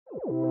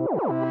Hi,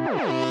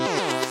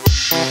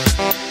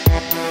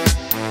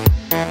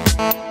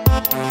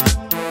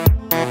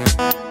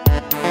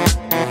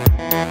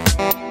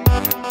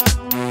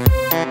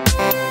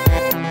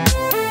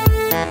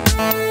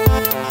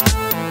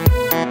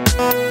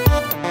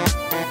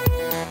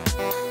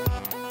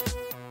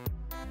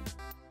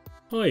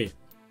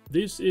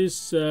 this is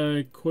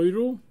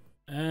Koiro,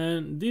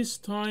 and this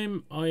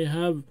time I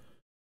have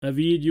a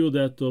video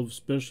that of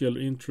special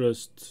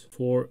interest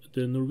for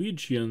the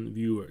Norwegian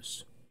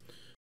viewers.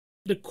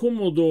 The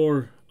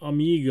Commodore,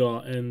 Amiga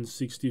and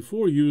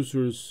 64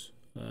 users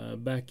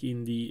back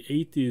in the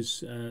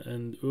 80s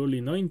and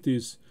early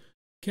 90s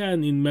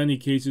can in many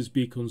cases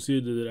be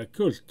considered a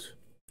cult.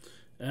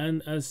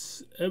 And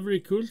as every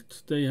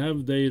cult, they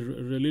have their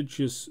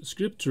religious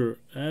scripture,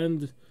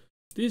 and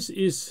this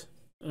is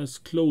as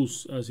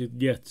close as it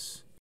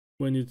gets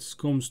when it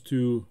comes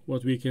to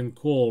what we can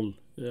call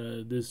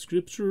the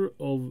scripture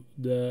of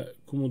the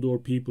Commodore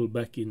people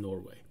back in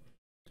Norway.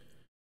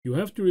 You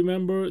have to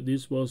remember,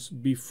 this was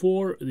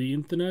before the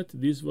internet,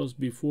 this was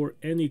before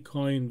any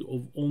kind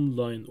of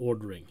online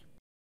ordering,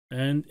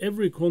 and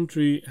every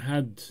country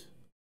had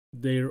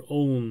their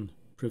own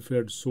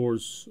preferred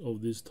source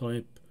of this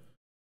type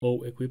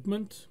of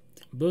equipment.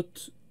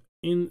 But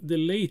in the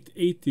late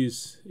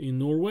 80s in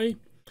Norway,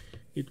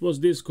 it was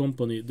this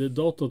company, the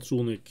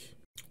Data-Tronic,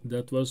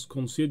 that was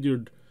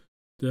considered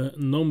the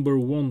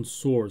 #1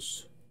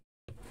 source.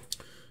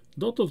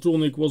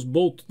 Data-Tronic was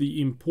both the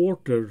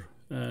importer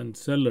and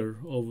seller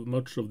of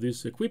much of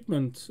this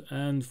equipment,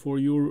 and for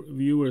your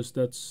viewers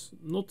that's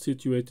not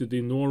situated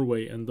in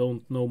Norway and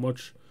don't know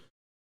much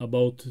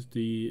about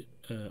the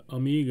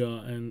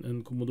Amiga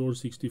and Commodore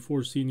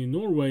 64 scene in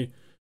Norway,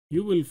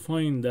 you will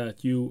find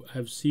that you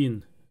have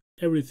seen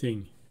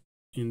everything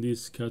in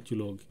this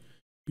catalog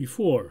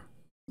before,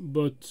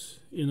 but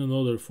in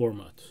another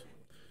format.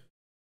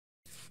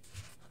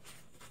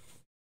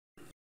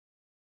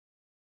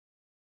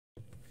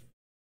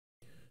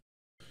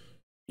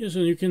 Yes,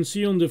 and you can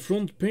see on the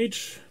front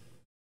page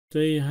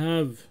they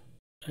have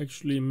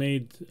actually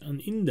made an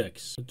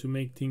index to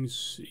make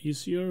things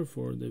easier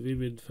for the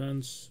Vivid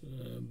fans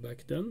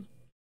back then.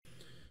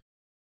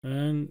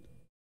 And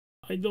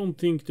I don't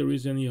think there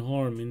is any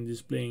harm in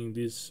displaying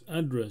this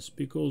address,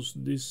 because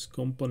this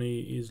company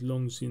is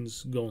long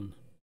since gone.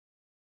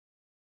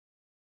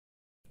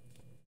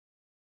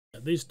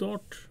 They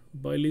start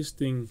by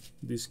listing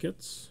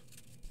diskettes,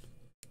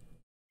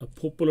 a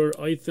popular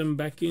item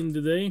back in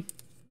the day.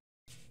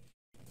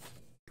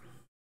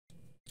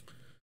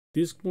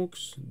 Disk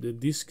box, the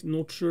disk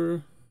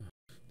notcher,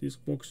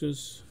 disk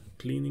boxes,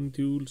 cleaning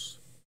tools.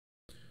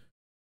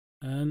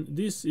 And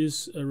this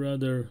is a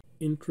rather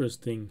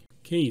interesting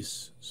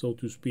case, so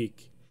to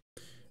speak.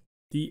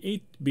 The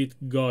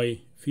 8-bit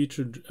guy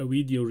featured a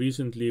video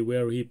recently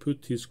where he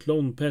put his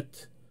clone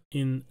pet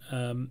in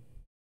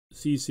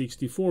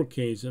C64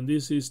 case, and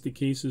this is the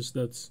cases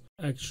that's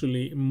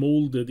actually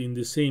molded in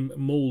the same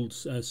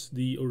molds as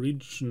the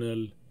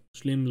original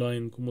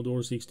slimline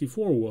Commodore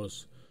 64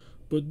 was.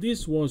 But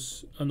this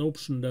was an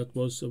option that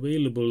was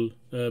available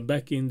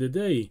back in the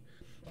day,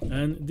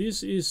 and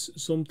this is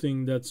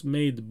something that's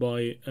made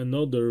by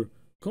another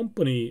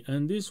company,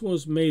 and this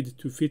was made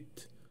to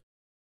fit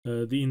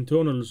the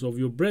internals of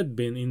your bread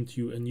bin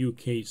into a new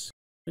case.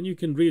 And you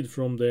can read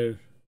from their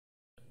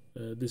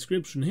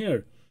description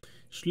here.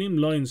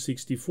 Slimline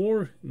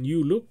 64,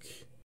 new look.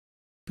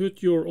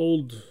 Put your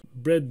old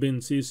bread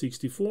bin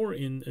C64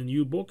 in a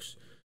new box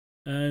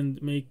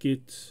and make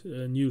it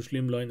a new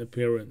slimline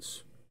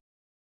appearance.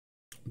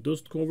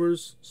 Dust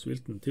covers,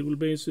 Swilton table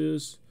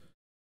bases,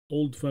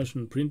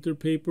 old-fashioned printer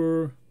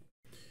paper.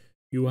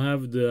 You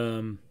have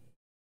the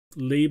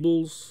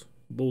labels,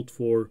 both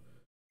for,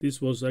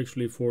 this was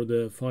actually for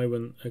the 5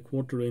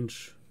 1/4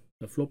 inch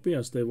floppy,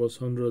 as there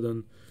was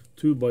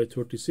 102 by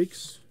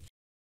 36.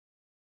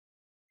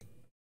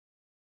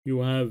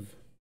 You have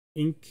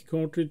ink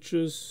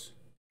cartridges,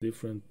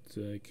 different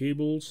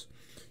cables.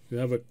 You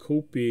have a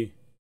copy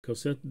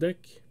cassette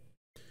deck,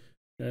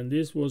 and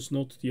this was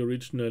not the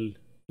original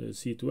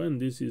C2N.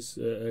 This is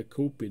a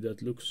copy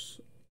that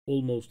looks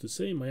almost the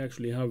same. I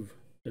actually have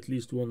at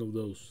least one of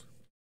those.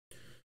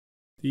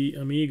 The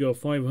Amiga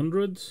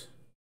 500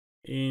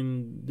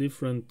 in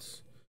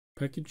different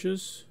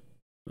packages.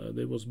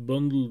 They was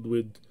bundled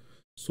with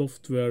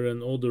software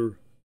and other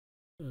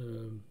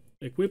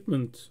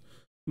equipment,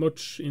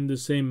 much in the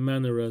same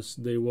manner as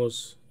they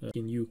was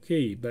in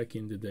UK back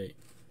in the day.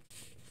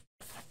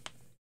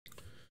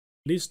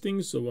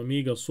 Listings of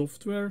Amiga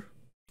software,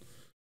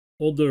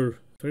 other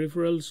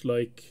peripherals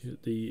like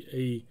the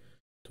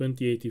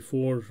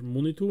A2084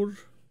 monitor,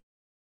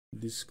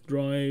 disk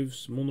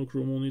drives,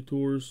 monochrome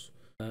monitors,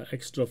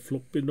 extra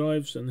floppy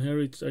drives, and here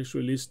it's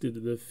actually listed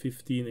the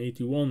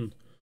 1581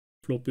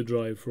 floppy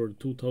drive for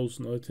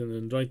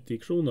 2,890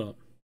 krona,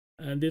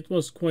 and it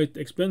was quite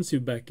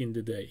expensive back in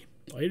the day.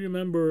 I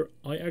remember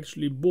I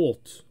actually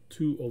bought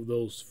 2 of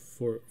those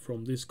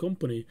from this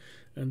company,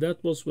 and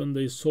that was when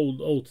they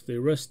sold out the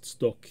rest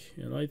stock,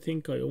 and I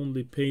think I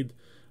only paid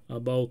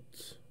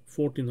about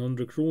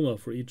 1400 krona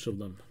for each of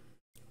them.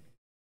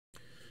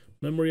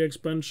 Memory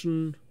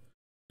expansion,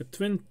 a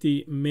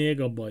 20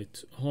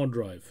 megabyte hard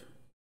drive,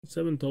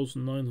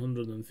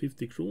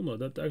 7,950 krona.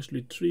 That's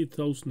actually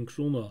 3,000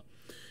 krona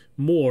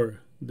more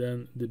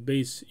than the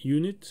base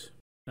unit,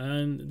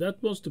 and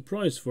that was the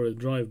price for a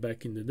drive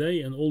back in the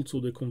day, and also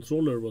the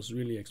controller was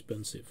really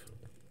expensive.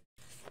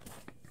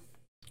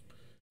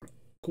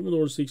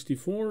 Commodore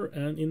 64,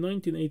 and in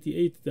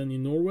 1988 then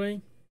in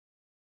Norway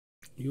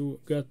you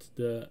got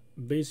the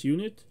base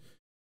unit,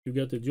 you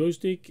get a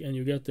joystick, and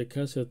you get a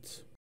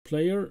cassette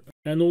player,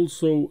 and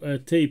also a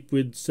tape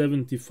with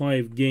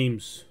 75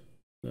 games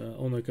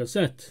on a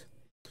cassette.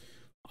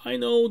 I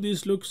know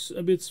this looks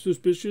a bit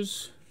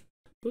suspicious,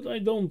 but I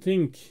don't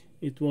think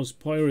it was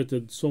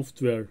pirated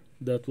software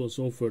that was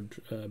offered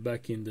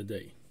back in the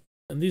day.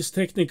 And this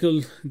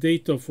technical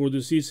data for the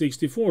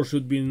C64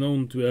 should be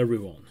known to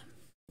everyone.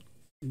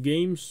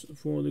 Games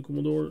for the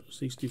Commodore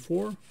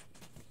 64.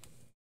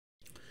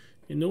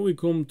 And now we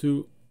come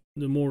to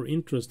the more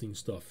interesting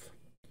stuff.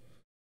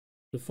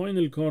 The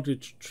Final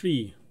Cartridge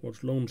 3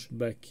 was launched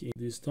back in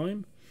this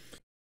time.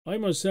 I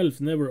myself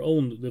never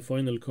owned the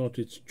Final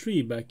Cartridge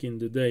 3 back in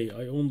the day.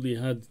 I only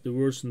had the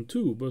version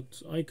 2,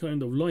 but I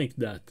kind of liked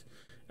that.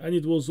 And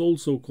it was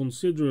also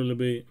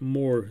considerably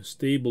more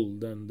stable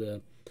than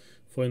the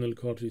Final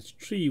Cartridge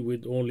 3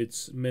 with all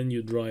its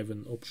menu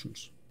driven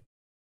options.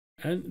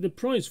 And the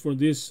price for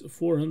this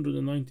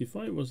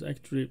 495 was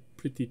actually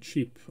pretty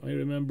cheap. I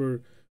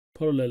remember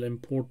parallel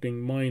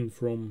importing mine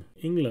from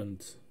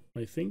England,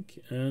 I think,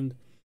 and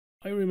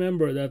I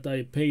remember that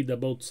I paid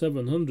about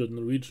 700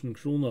 Norwegian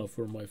krona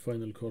for my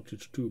Final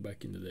Cartridge 2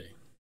 back in the day.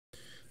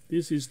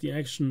 This is the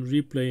Action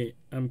Replay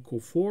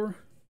MK4,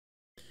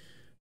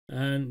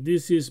 and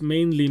this is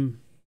mainly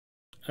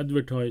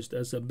advertised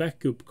as a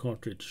backup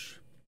cartridge.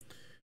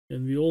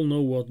 And we all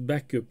know what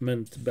backup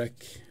meant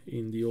back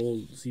in the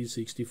old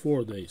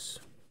C64 days.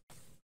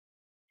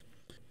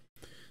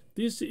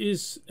 This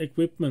is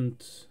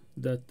equipment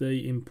that they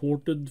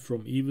imported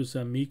from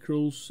Evesam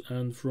Micros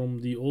and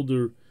from the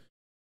other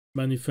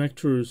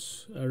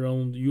manufacturers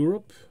around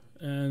Europe,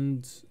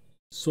 and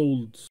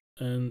sold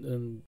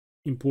and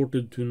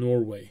imported to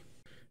Norway.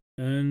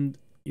 And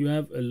you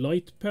have a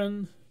light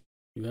pen,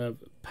 you have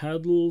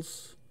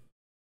paddles,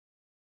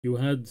 you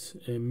had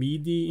a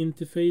MIDI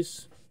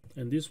interface,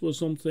 and this was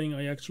something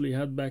I actually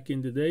had back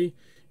in the day.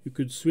 You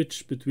could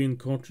switch between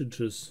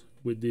cartridges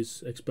with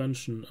this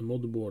expansion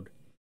motherboard.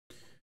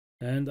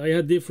 And I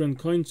had different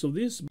kinds of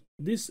this.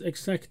 This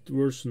exact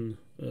version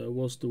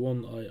was the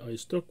one I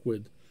stuck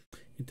with.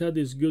 It had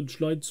this good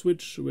slide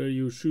switch where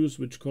you choose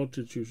which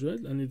cartridge you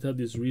should, and it had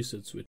this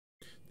reset switch.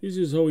 This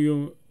is how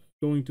you're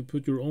going to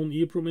put your own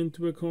EEPROM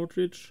into a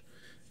cartridge.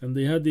 And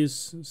they had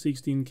this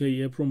 16K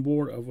EEPROM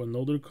board of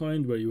another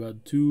kind where you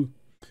had two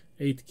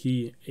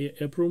 8-key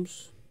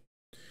EEPROMs.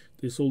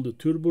 They sold a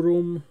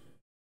turbo-ROM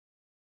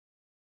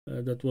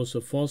that was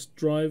a fast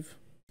drive,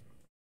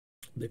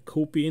 the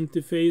copy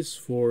interface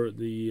for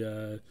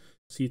the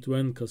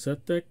C2N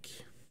cassette deck,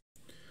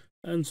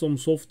 and some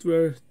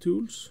software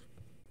tools.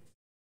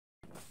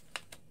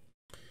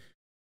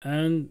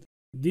 And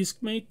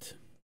Diskmate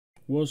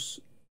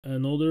was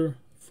another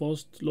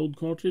fast load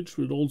cartridge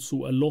with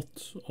also a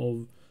lot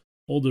of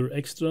other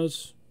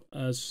extras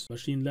as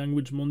machine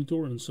language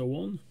monitor and so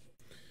on.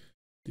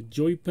 The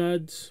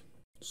joypad,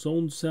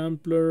 sound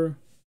sampler,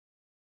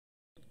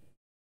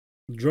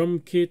 drum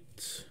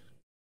kit,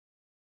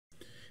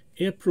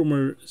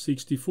 EEPROMer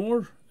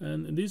 64,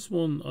 and this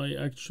one I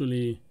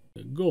actually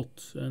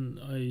got and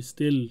I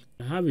still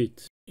have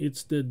it.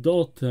 It's the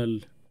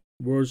Datel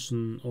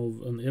version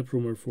of an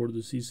EEPROMer for the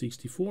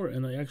C64,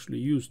 and I actually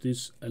use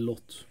this a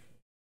lot.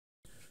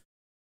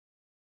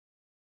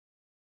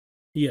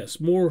 Yes,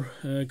 more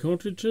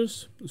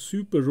cartridges.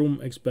 Super ROM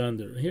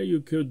expander. Here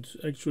you could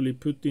actually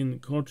put in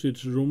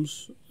cartridge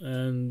ROMs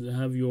and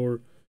have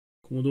your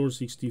Commodore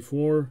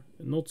 64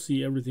 not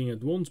see everything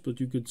at once, but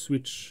you could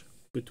switch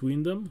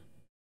between them.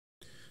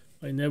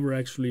 I never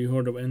actually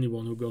heard of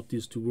anyone who got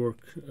this to work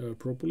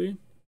properly.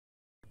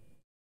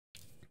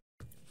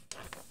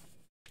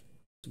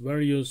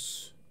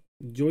 Various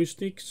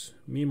joysticks.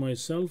 Me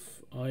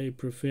myself, I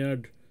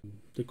preferred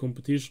the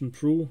Competition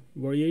Pro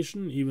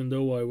variation, even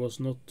though I was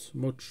not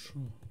much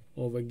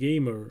of a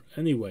gamer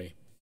anyway.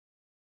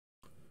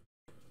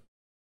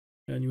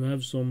 And you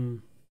have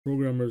some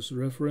programmers'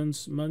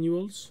 reference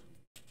manuals.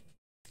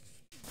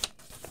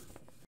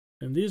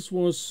 And this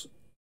was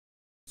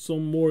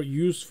some more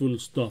useful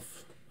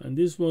stuff. And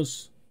this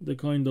was the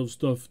kind of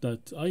stuff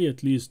that I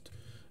at least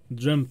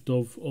dreamt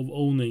of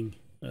owning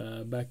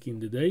back in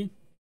the day.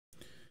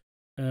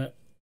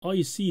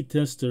 IC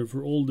tester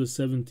for all the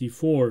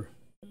 74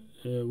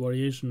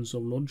 variations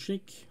of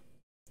logic.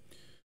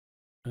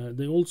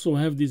 They also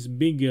have this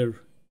bigger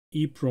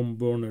EEPROM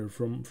burner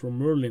from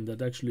Merlin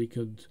that actually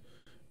could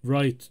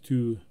write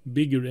to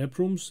bigger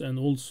EEPROMs and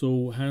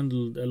also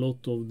handled a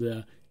lot of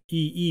the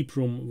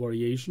EEPROM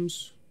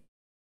variations.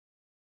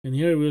 And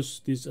here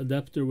was this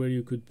adapter where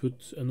you could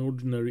put an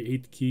ordinary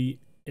 8-key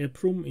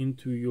EEPROM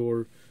into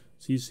your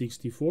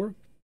C64,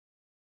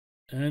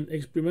 an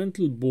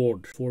experimental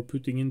board for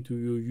putting into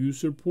your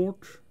user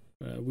port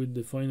with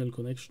the final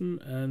connection,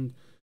 and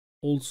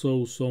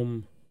also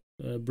some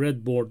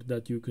breadboard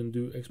that you can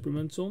do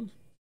experiments on.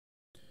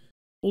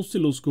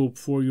 Oscilloscope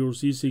for your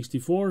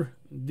C64.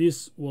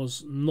 This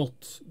was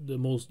not the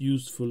most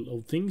useful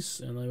of things,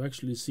 and I've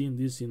actually seen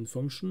this in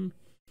function.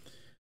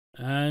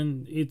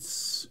 And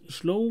it's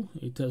slow,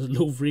 it has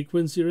low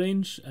frequency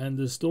range, and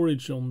the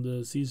storage on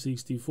the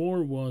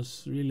C64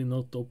 was really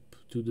not up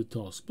to the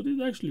task, but it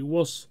actually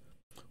was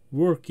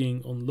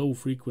working on low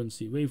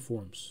frequency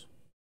waveforms.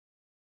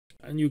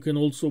 And you can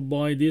also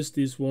buy this.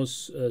 This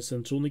was a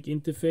sertainly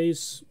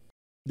interface,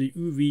 the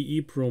UV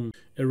EEPROM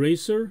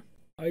eraser.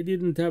 I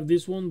didn't have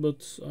this one,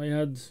 but I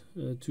had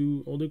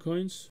two other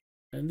kinds.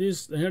 And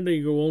this, here they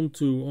go on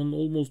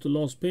almost the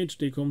last page,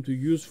 they come to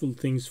useful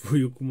things for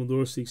your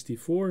Commodore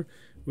 64,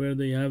 where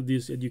they have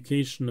this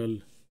educational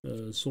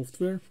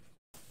software.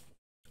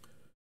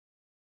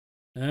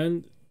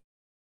 And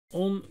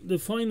on the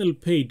final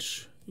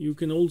page, you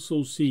can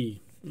also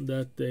see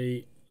that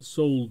they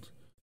sold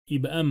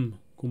IBM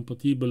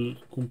compatible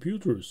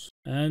computers,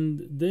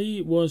 and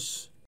they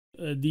was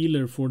a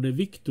dealer for the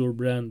Victor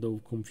brand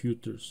of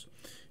computers.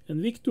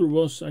 And Victor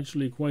was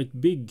actually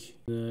quite big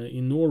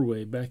in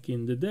Norway back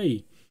in the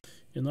day.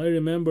 And I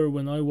remember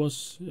when I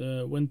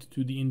went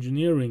to the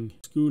engineering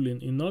school in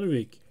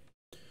Narvik,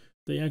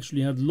 they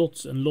actually had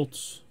lots and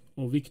lots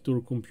of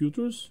Victor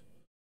computers.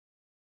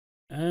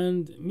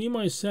 And me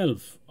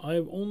myself,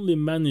 I've only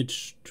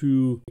managed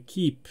to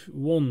keep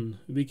one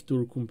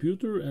Victor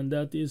computer, and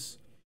that is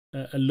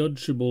a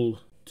legible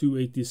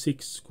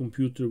 286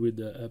 computer with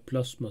a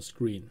plasma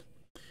screen.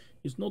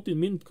 It's not in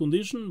mint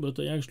condition, but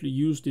I actually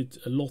used it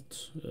a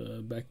lot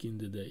back in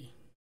the day.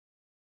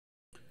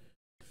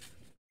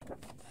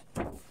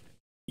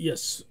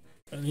 Yes,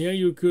 and here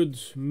you could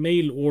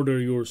mail order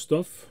your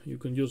stuff. You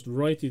can just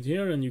write it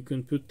here and you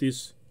can put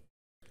this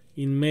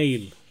in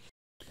mail.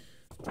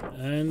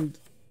 And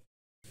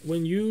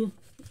when you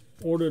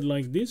ordered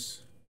like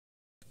this,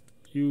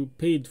 you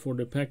paid for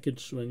the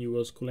package when you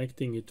was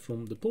collecting it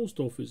from the post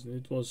office, and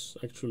it was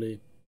actually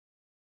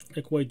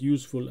a quite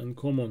useful and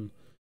common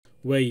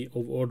way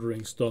of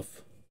ordering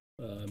stuff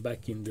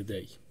back in the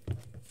day.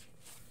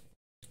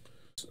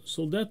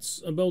 So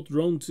that's about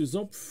rounds this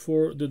up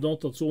for the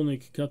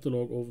Data-Tronic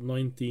Catalogue of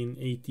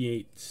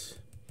 1988.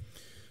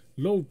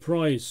 Low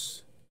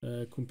price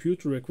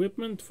computer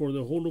equipment for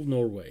the whole of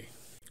Norway.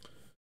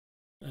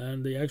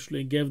 And they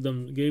actually gave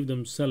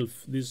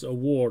themselves this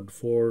award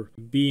for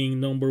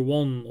being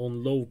 #1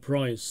 on low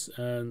price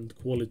and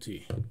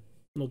quality.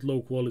 Not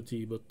low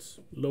quality, but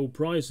low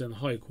price and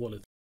high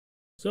quality.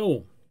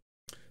 So,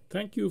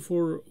 thank you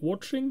for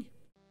watching.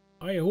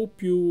 I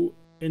hope you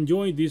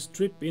enjoyed this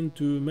trip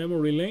into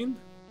memory lane,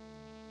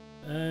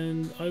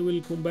 and I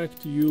will come back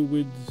to you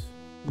with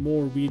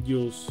more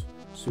videos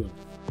soon.